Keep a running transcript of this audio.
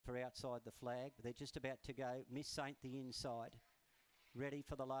outside the flag. They're just about to go. Miss Saint the inside. Ready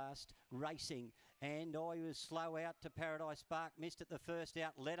for the last, racing, and he was slow out to Paradise Park, missed at the first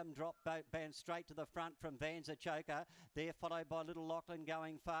out, let him drop bound straight to the front from Vanza Choker. They're followed by Little Lachlan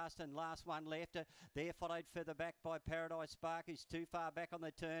going fast, and last one left. They're followed further back by Paradise Park, who's too far back on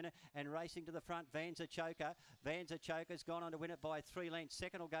the turn, and racing to the front, Vanza Choker. Vanza Choker's gone on to win it by 3 lengths.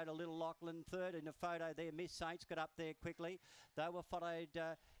 Second will go to Little Lachlan. Third in the photo there, Miss Saints got up there quickly. They were followed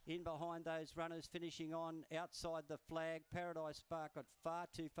in behind those runners, finishing on outside the flag. Paradise Park got far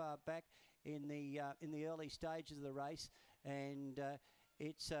too far back in the early stages of the race, and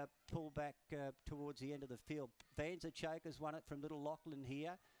it's pulled back towards the end of the field. Vanza Choker's won it from Little Lachlan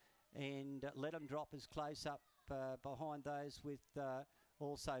here, and let them drop as close up behind those with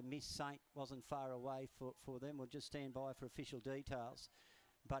also Miss Saint wasn't far away for them. We'll just stand by for official details.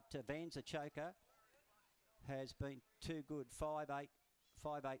 But Vanza Choker has been too good. 5, 8,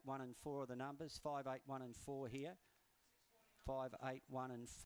 5, 8, 1 and 4 are the numbers. 5, 8, 1 and 4 here. 5, 8, 1 and 4.